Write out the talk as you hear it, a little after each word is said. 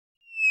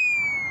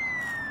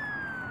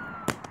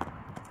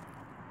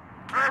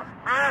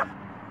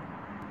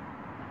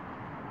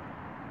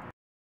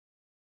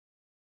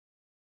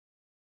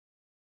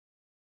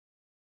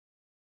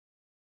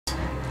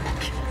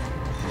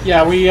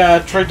Yeah, we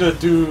tried to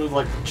do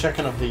like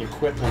checking of the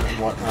equipment and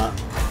whatnot.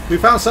 We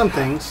found some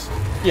things.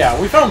 Yeah,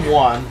 we found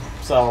one,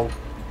 so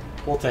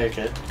we'll take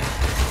it.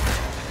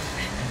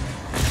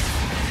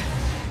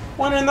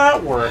 Why didn't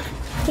that work?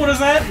 What does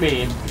that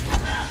mean?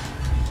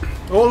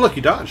 Oh, look,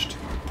 you dodged.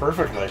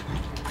 Perfectly.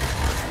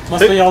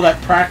 Must be all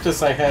that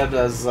practice I had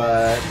as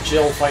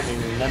Jill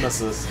fighting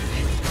Nemesis.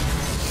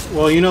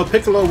 Well, you know,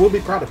 Piccolo will be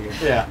proud of you.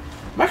 Yeah.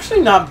 I'm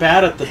actually not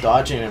bad at the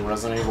dodging in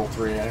Resident Evil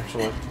 3,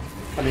 actually.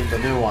 I mean, the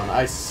new one.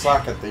 I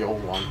suck at the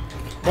old one.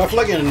 Well, I feel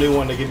like in a new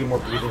one, they give you more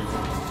breathing room.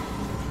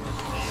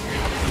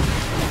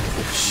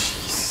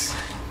 Jeez.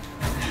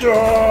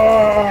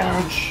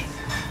 Dodge!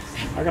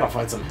 I gotta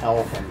find some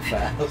health and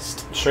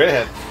fast. Straight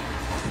ahead.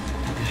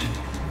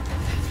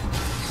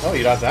 Oh,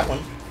 you dodged that one.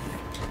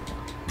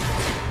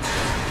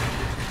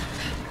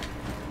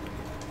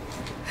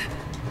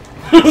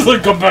 It's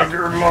like, come back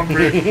here and love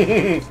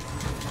me.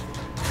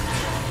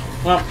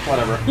 Well,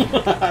 whatever.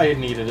 I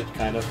needed it,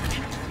 kind of.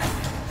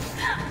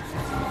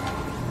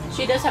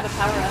 She does have a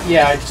power-up.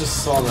 Yeah, I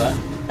just saw that.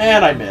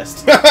 And I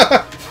missed.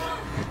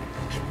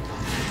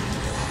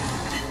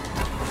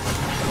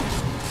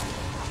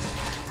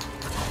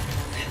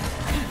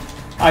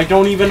 I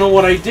don't even know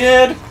what I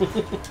did. I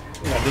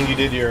think you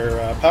did your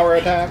power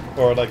attack,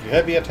 or like your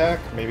heavy attack,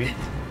 maybe.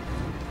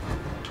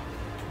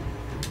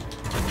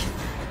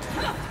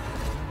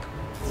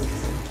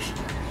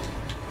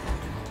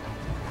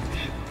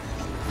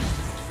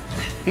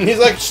 He's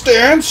like,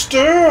 stand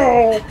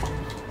still!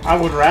 I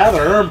would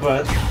rather,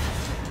 but...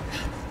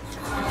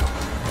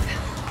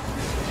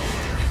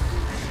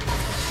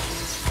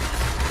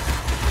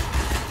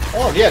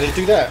 Oh, yeah, just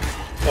do that.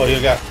 Oh,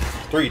 you got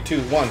 3,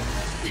 2, 1.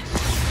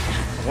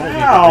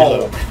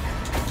 Ow!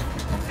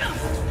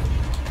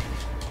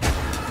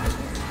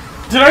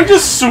 Did I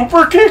just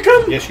super kick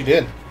him? Yes, you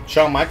did.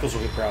 Shawn Michaels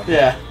will be proud.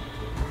 Yeah.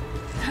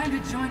 Time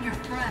to join your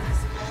friends.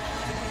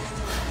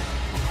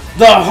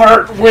 The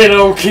Heart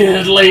Widow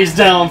Kid lays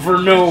down for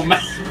no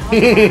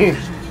man.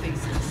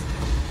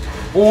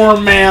 Or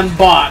man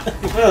bot,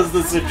 as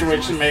the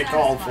situation may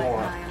call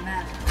for.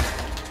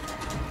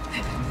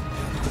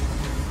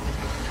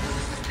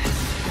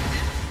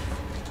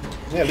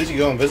 Yeah, at least you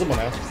go invisible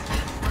now.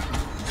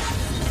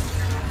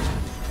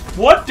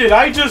 What did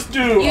I just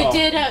do? You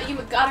did, you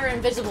got her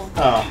invisible.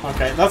 Oh,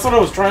 okay. That's what I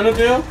was trying to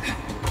do?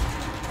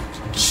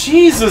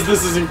 Jesus,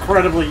 this is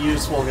incredibly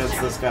useful against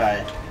this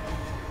guy.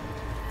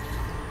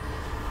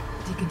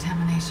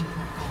 Decontamination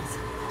protocols.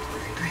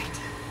 Great.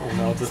 Oh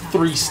no, the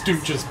Three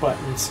Stooges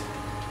buttons.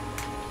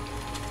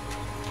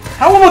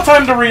 Hell of a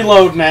time to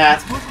reload,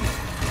 Nat.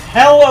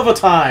 Hell of a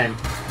time.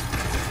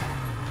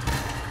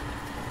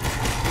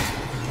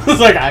 It's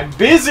like, I'm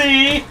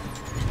busy.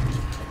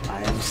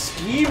 I am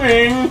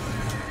scheming.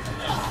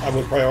 I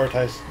would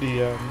prioritize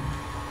the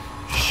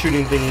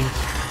shooting thingies.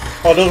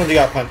 Oh, those ones you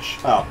got punch.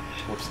 Oh,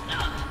 whoops.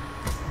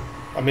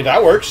 I mean,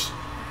 that works.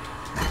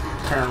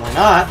 Apparently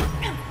not.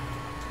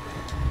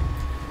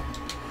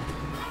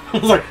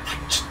 It's like,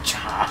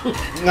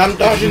 I'm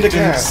dodging the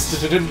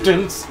gas. Let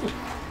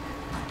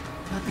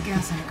the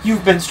gas out.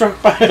 You've been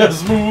struck by a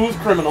smooth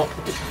criminal.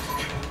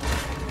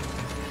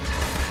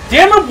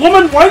 Damn it,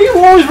 woman! Why do you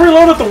always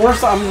reload at the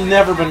worst time? I've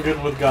never been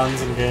good with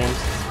guns in games.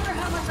 I wonder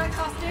how much I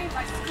cost Dave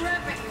by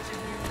scrapping each of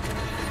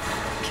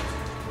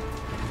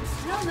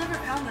you. You'll never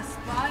found the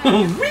spy.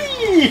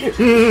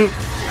 Whee!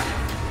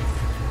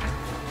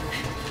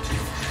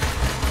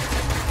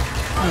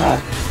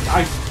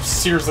 I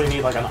seriously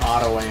need like an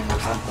auto aim or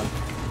something.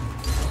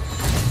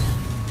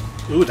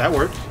 Ooh, that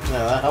worked.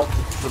 Yeah, that helped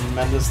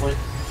tremendously.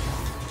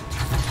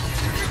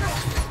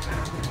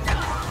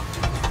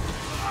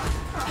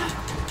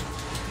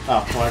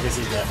 Oh, well, I guess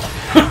he's dead.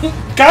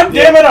 God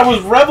damn it, I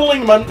was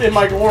reveling in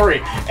my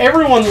glory.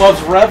 Everyone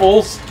loves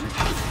revels.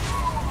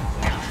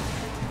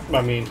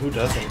 I mean, who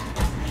doesn't?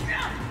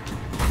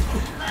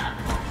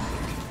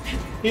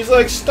 He's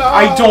like, stop!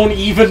 I don't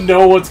even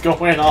know what's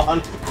going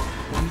on.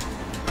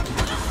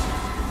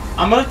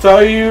 I'm gonna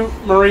tell you,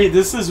 Marie,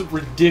 this is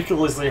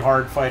ridiculously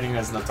hard fighting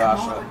as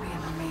Natasha.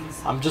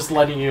 I'm just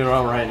letting you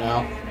know right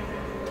now.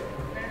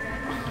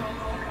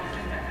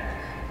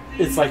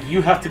 It's like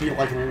you have to be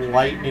like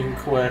lightning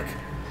quick.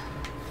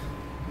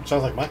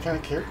 Sounds like my kind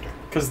of character.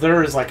 Because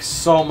there is like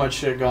so much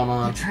shit going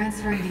on. You're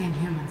transferring the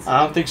Inhumans. I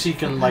don't think she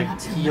can like Not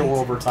too heal late.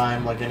 over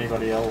time like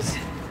anybody else.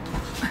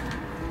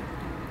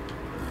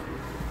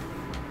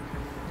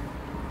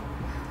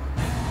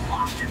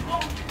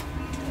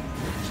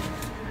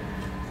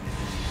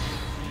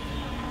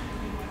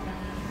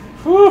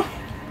 Whew.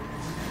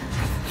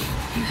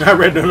 I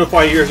read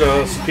notify years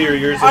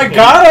superiors. I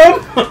got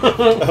him!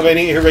 Of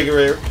any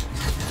irregularities.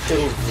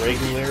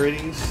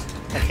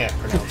 I can't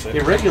pronounce it.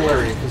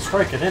 Irregularity can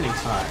strike at any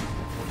time.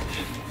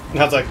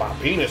 Now it's like my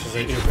penis is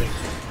irregular.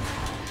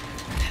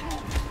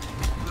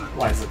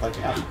 Why is it like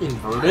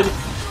inverted?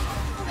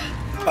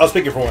 I was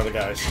speaking for one of the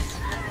guys.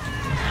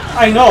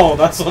 I know,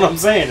 that's what I'm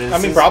saying. I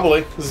mean,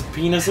 probably. His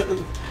penis.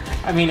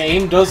 I mean,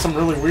 AIM does some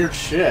really weird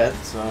shit,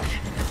 so.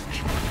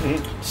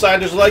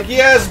 Scientists are like,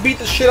 yes, beat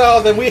the shit out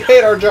of them. We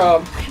hate our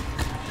job.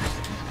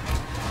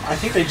 I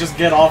think they just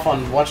get off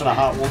on watching a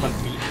hot woman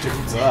beat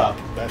dudes up.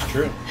 That's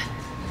true.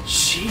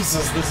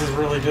 Jesus, this is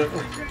really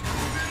different.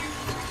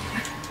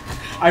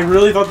 I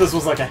really thought this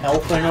was like a hell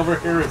thing over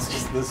here. It's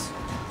just this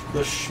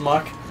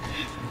schmuck.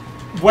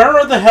 Where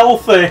are the hell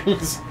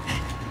things?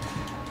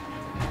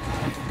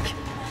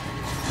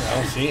 I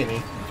don't see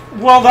any.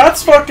 Well,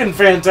 that's fucking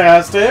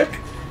fantastic.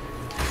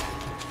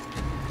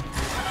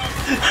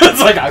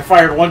 It's like I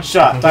fired one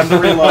shot. Time to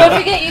reload. Don't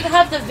forget you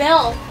have the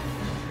veil.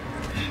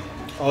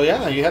 Oh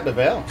yeah, you had the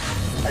veil.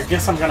 I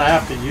guess I'm gonna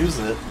have to use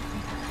it.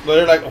 But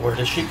they're like, where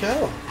does she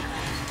go?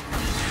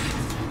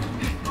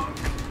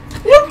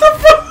 What the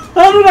fuck?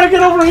 How did I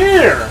get over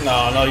here?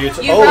 No, you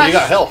rushed.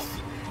 got health.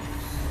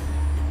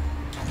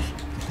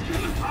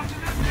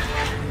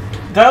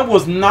 That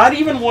was not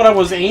even what I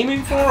was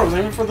aiming for. I was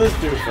aiming for this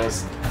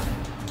doofus.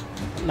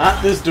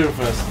 Not this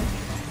doofus.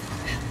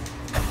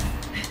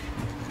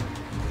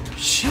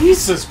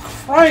 Jesus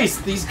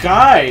Christ, these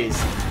guys.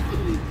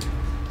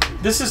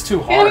 This is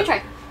too Here, let me hard.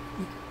 try.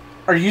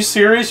 Are you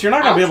serious? You're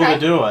not going to I'll be able try. to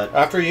do it.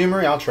 After you,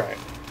 Marie, I'll try it.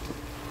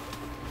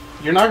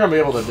 You're not going to be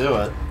able to do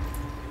it.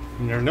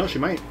 You never know, she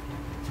might.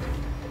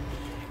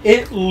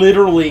 It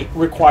literally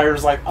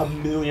requires like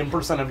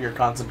 1,000,000% of your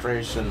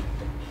concentration.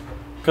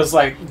 Because,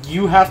 like,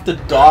 you have to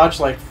dodge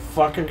like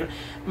fucking...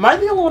 Am I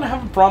the only one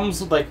having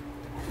problems with, like,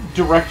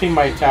 directing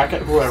my attack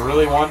at who I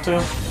really want to?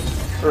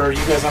 Or are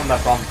you guys having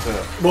that problem too?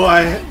 Well,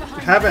 I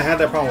haven't had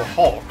that problem with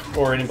Hulk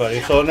or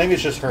anybody, so I think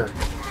it's just her.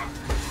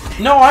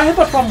 No, I had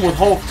that problem with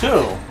Hulk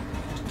too.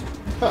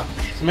 Huh.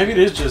 So maybe it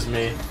is just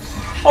me.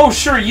 Oh,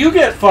 sure, you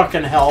get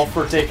fucking hell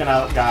for taking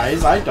out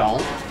guys. I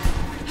don't.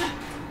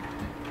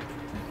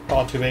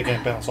 Oh, too bad I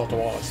can't bounce off the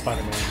wall. It's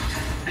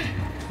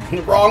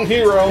Spider-Man. Wrong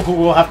hero. Who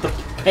will have to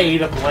pay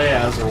to play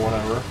as or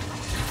whatever.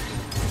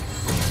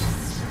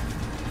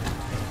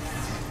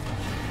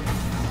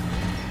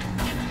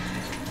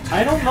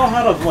 I don't know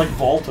how to, like,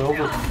 vault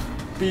over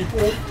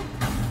people.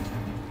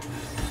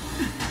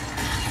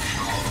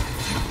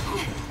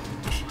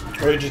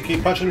 Or you just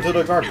keep punching until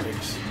the guard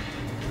breaks.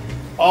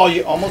 Oh,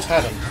 you almost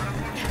had him.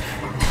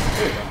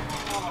 There you go.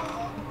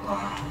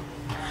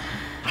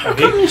 How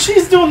come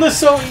she's doing this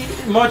so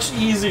much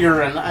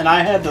easier and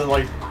I had to,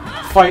 like,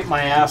 fight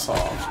my ass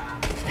off?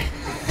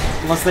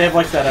 Unless they have,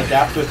 like, that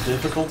adaptive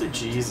difficulty.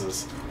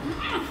 Jesus.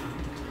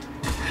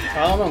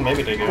 I don't know,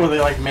 maybe they do. Or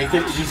they, like, make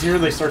it easier,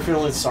 they start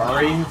feeling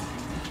sorry.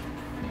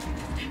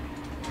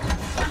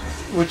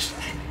 Which...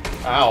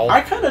 Ow.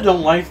 I kind of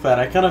don't like that.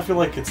 I kind of feel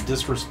like it's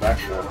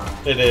disrespectful.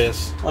 It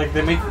is. Like,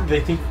 they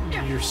think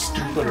you're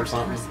stupid or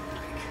something.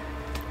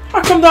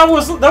 How come that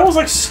was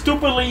like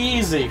stupidly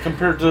easy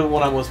compared to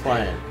when I was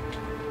playing?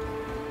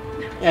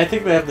 Yeah, I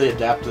think they have the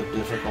adaptive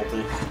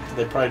difficulty.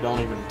 They probably don't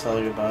even tell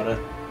you about it.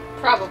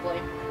 Probably.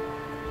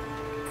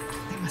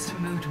 They must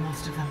have moved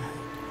most of them.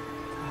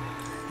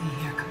 Be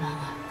here,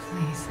 Kamala,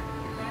 please.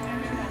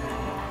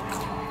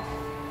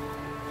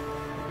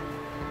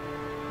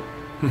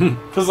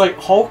 Because, like,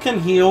 Hulk can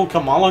heal,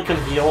 Kamala can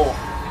heal.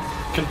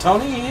 Can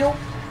Tony heal?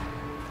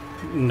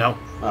 No.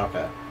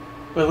 Okay.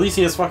 But at least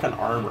he has fucking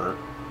armor.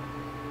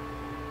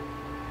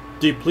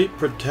 Deplete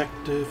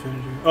protective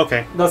injury.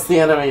 Okay. That's the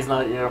enemies,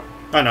 not you.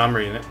 I know, I'm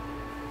reading it.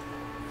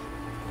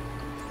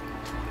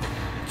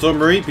 So,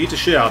 Marie, beat the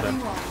shit out of them.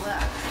 You all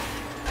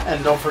left.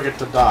 And don't forget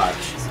to dodge.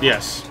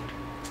 Yes.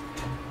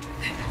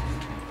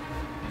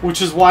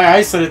 Which is why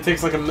I said it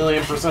takes like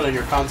 1,000,000% of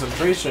your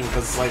concentration,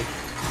 because, like,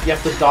 you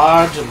have to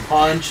dodge and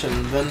punch,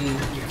 and then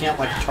you can't,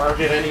 like,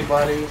 target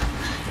anybody.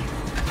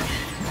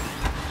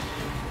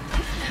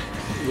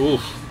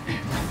 Oof.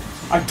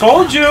 I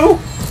told you!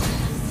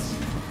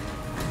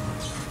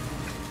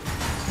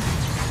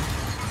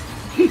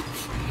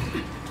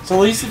 So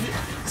at least if you...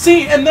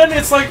 See, and then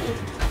it's like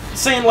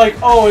saying, like,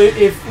 oh,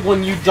 if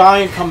when you die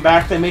and come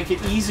back, they make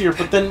it easier,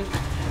 but then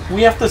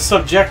we have to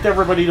subject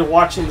everybody to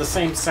watching the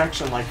same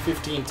section, like,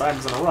 15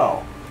 times in a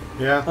row.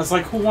 Yeah. That's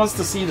like, who wants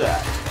to see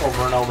that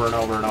over and over and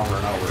over and over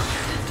and over?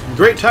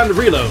 Great time to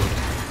reload.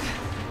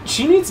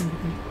 She needs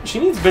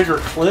bigger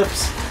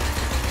clips.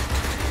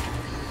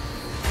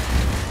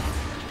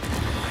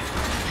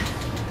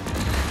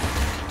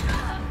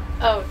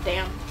 Oh,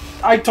 damn.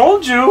 I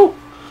told you.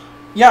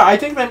 Yeah, I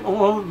think that.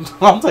 Well,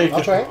 I'll take it.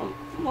 I'll try it.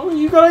 Well,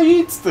 you gotta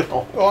eat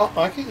still. Well,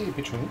 I can eat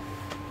between.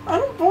 I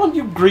don't want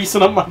you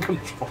greasing up my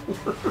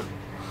controller.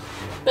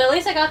 But at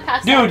least I got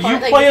past that Dude, part you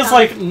that play as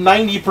found. like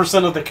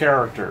 90% of the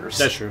characters.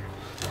 That's true.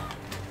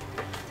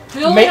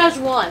 He only Ma- has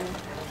one.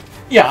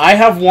 Yeah, I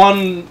have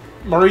one.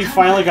 Marie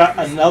finally got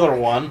another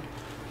one.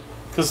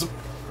 Because,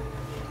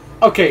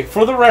 okay,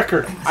 for the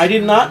record, I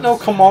did not know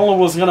Kamala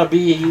was going to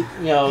be, you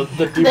know,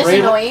 the This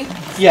derail. annoying.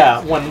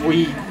 Yeah, when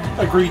we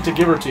agreed to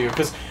give her to you.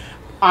 Because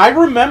I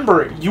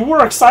remember you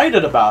were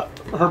excited about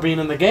her being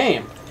in the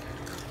game.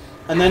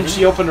 And then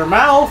she opened her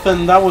mouth,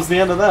 and that was the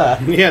end of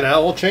that. Yeah, that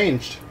all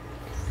changed.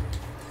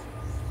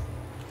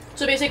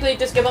 So basically,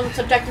 just give them,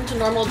 subject them to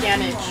normal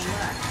damage.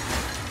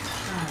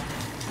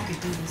 I could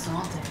do this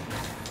all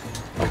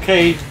day.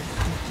 Okay,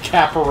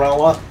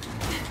 Caparella.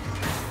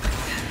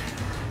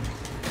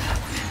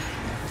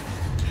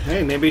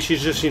 Hey, maybe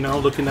she's just,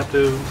 looking up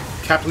to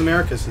Captain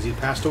America since he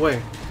passed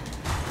away.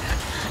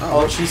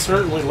 Oh, she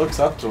certainly looks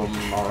up to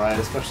him, alright,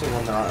 especially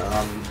when they're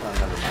on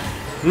never mind.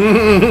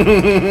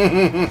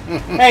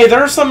 Hey, there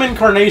are some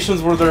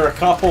incarnations where they're a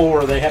couple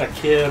or they had a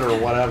kid or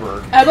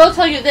whatever. I will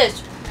tell you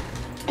this.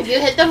 If you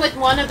hit them with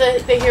one of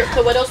the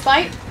Widow's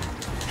Bite,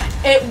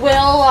 it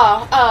will,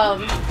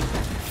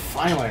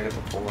 Finally, I get to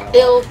pull that off.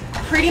 it'll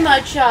pretty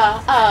much,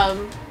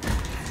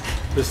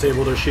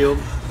 Disable their shield.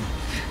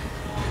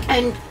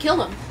 and kill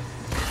them.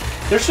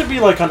 There should be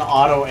like an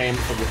auto aim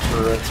for the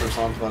turrets or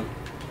something.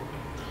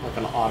 Like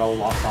an auto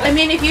lock on. I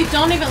mean, if you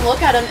don't even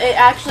look at them, it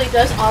actually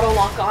does auto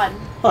lock on.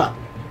 Huh.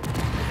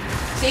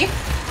 See?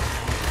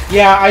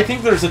 Yeah, I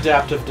think there's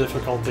adaptive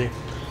difficulty.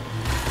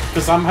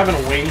 Because I'm having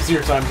a way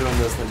easier time doing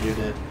this than you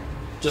did.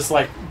 Just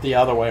like the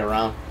other way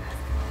around.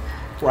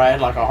 Where I had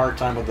like a hard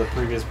time with the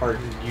previous part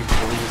and you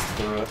breezed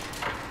through it.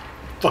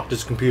 Fuck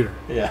this computer.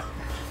 Yeah.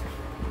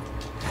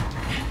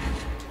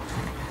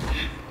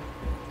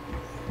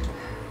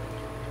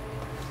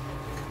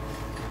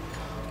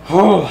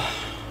 Oh,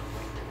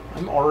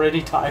 I'm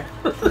already tired.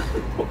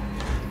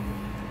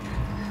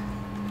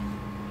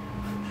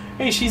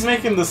 Hey, she's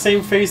making the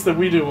same face that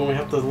we do when we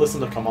have to listen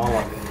to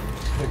Kamala.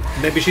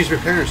 Maybe she's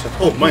repairing herself.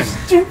 Oh, man.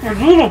 Stupid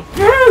little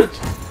bitch!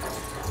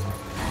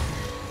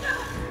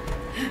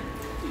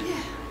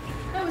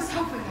 I was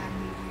hoping I'd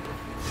meet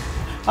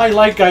you. I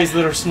like guys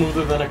that are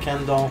smoother than a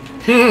Ken doll.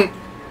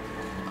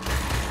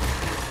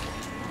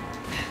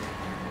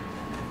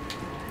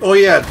 Oh,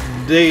 yeah.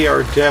 They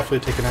are definitely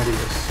taking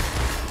ideas.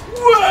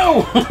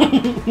 Whoa!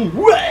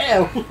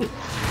 Wow!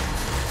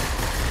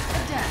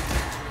 Adapt,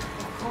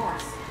 of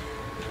course.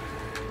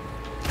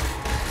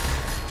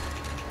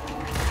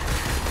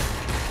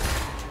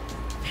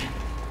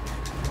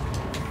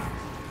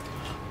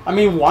 I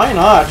mean, why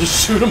not?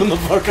 Just shoot him in the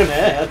fucking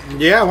head.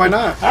 Yeah, why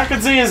not? I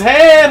can see his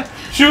head!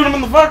 Shoot him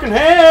in the fucking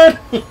head!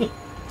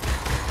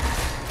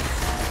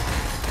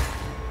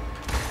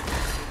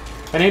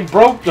 It ain't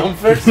broke, don't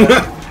fix it.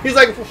 He's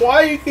like,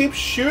 why you keep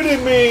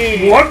shooting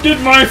me? What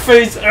did my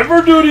face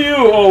ever do to you?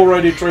 Oh,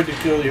 right, he tried to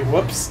kill you.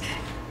 Whoops.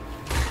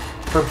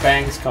 Her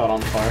bangs caught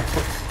on fire.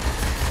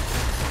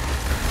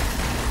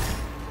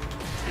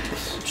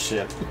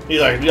 Shit. He's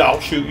like, yeah, I'll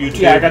shoot you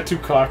too. Yeah, I got too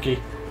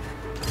cocky.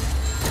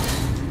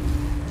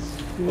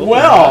 Oh,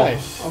 Well,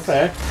 nice.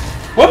 okay.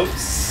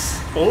 Whoops.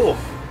 Oh.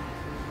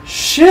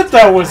 Shit,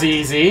 that was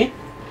easy.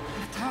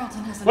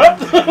 Tarleton has What?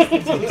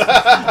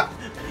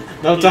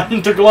 No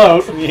time to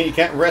gloat. Yeah, you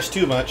can't rest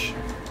too much.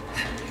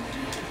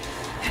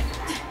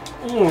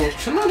 Ooh,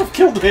 should not have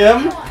killed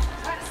him.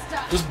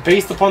 Just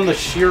based upon the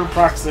sheer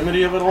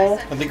proximity of it all.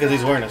 I think because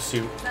he's wearing a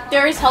suit.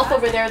 There is health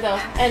over there, though,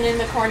 and in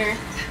the corner.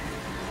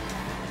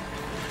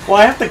 Well,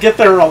 I have to get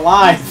there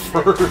alive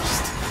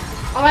first.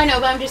 Oh, I know,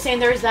 but I'm just saying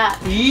there's that.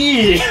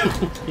 Yee!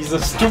 He's a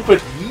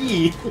stupid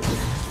yee.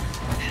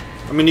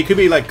 I mean, you could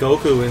be like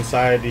Goku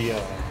inside the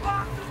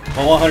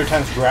 100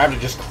 times grabbed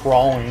and just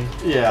crawling.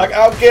 Yeah. Like,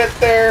 I'll get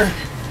there.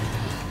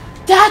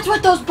 That's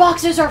what those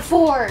boxes are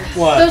for.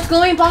 What? Those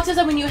glowing boxes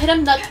that when you hit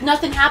them,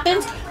 nothing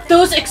happens.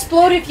 Those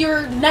explode if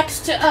you're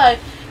next to,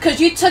 because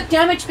you took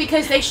damage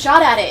because they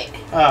shot at it.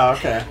 Oh,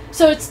 okay.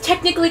 So it's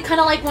technically kind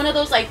of like one of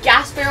those like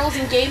gas barrels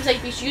in games. Like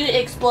if you shoot it,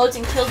 it explodes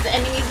and kills the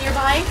enemies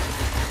nearby.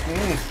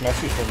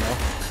 That's useful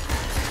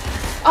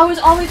now. I was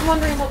always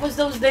wondering what was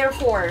those there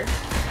for.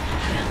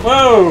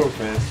 Whoa!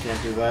 Okay,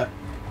 can't do that.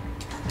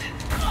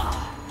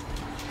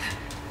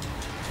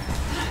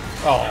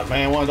 Oh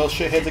man, one of those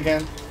shitheads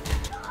again.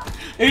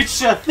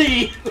 It's a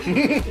thief!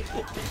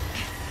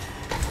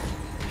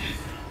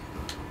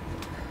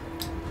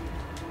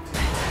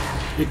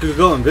 You could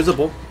go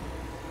invisible.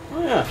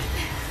 Oh, yeah.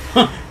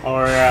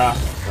 Oh, yeah.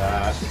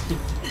 That.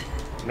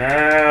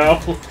 No!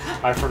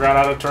 I forgot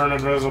how to turn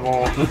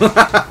invisible.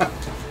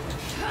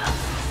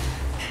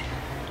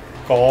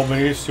 Call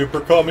me Super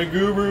Kami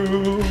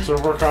Guru.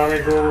 Super Kami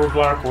Guru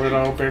Black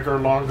Widow, bigger,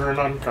 longer, and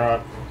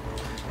uncut.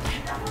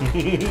 Must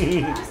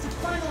have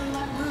finally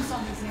let loose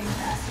on these name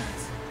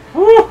bastards.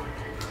 Woo!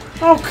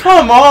 Oh,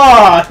 come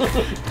on!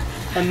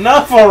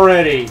 Enough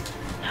already!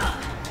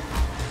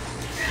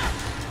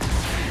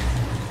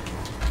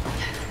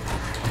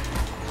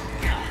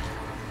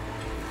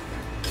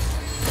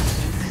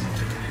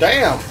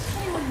 Damn.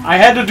 I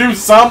had to do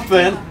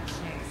something.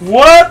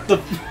 What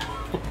the?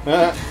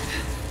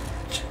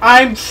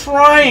 I'm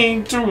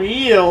trying to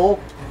heal.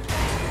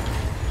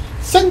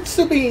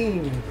 Sensu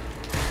beam.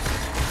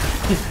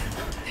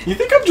 You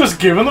think I'm just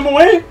giving them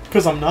away?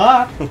 Because I'm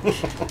not.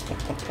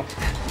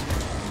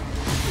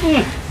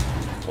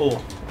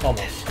 Oh,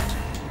 almost.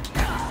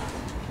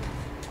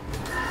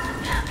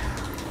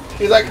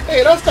 He's like,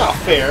 hey, that's not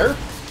fair.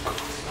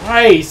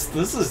 Christ,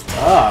 this is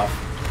tough.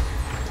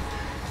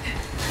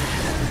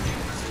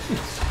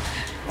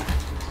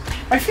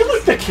 I feel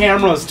like the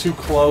camera's too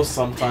close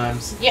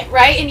sometimes. Yeah,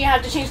 right? And you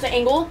have to change the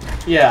angle?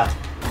 Yeah.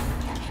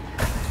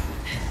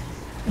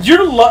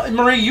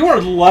 Marie, you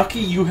are lucky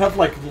you have,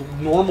 like,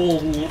 normal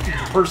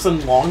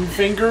person long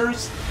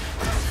fingers.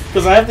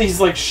 Because I have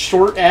these, like,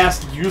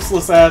 short-ass,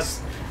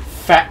 useless-ass,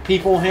 fat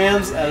people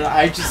hands, and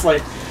I just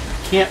like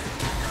can't.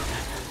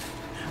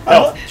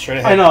 Oh, straight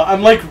ahead. I know.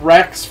 I'm like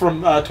Rex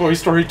from Toy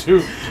Story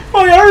 2.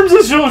 My arms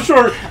are so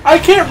short. I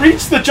can't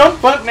reach the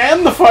jump button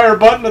and the fire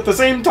button at the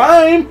same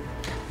time.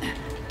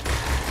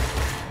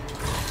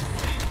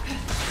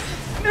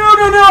 No!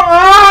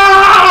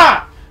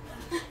 Ah!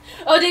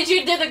 Oh, did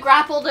you do the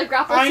grapple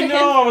to I him?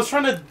 know. I was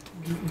trying to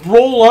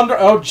roll under.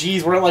 Oh,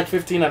 jeez. We're at like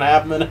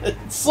 15.5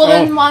 minutes. Well,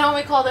 then why don't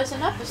we call this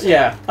an episode?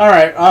 Yeah. All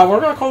right. We're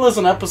gonna call this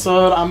an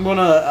episode. I'm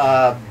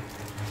gonna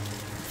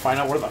find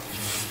out where the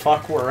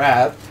fuck we're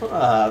at.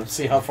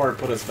 See how far it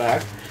put us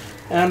back,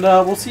 and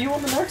we'll see you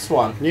on the next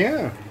one.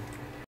 Yeah.